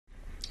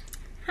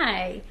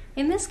Hi,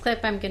 in this clip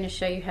I'm going to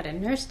show you how to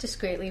nurse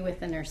discreetly with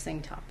the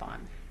nursing top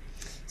on.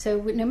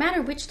 So no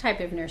matter which type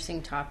of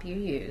nursing top you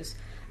use,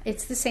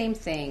 it's the same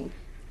thing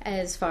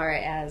as far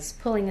as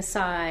pulling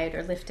aside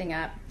or lifting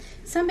up.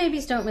 Some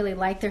babies don't really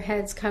like their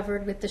heads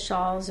covered with the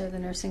shawls or the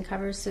nursing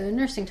covers, so the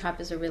nursing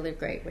top is a really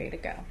great way to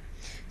go.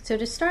 So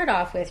to start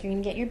off with, you're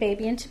going to get your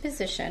baby into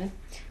position,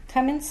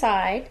 come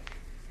inside,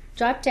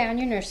 drop down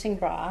your nursing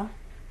bra,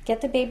 get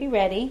the baby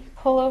ready,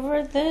 pull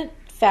over the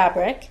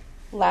fabric,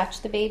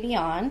 latch the baby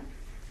on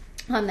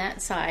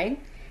that side,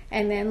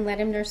 and then let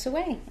him nurse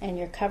away. And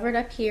you're covered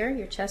up here,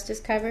 your chest is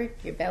covered,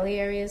 your belly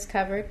area is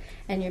covered,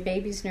 and your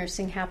baby's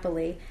nursing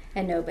happily,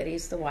 and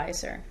nobody's the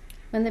wiser.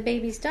 When the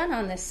baby's done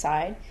on this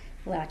side,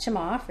 latch him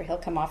off, or he'll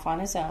come off on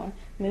his own,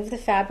 move the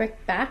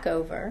fabric back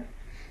over,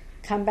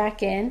 come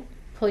back in,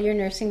 pull your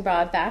nursing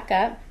bra back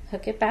up,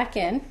 hook it back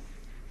in,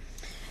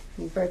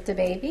 birth the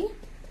baby,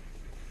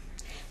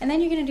 and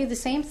then you're going to do the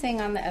same thing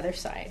on the other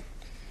side.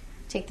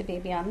 Take the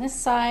baby on this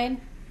side.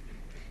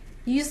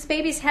 Use the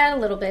baby's head a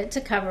little bit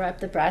to cover up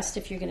the breast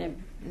if you're going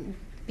to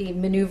be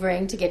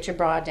maneuvering to get your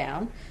bra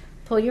down.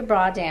 Pull your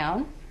bra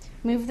down,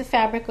 move the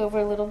fabric over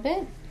a little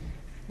bit,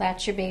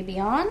 latch your baby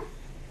on,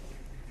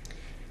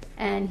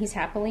 and he's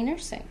happily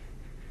nursing.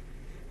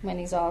 When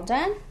he's all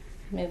done,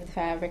 move the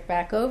fabric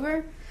back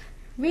over,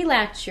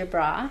 relatch your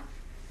bra,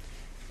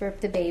 burp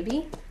the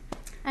baby,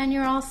 and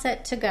you're all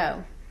set to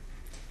go.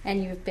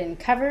 And you've been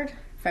covered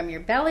from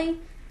your belly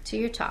to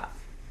your top.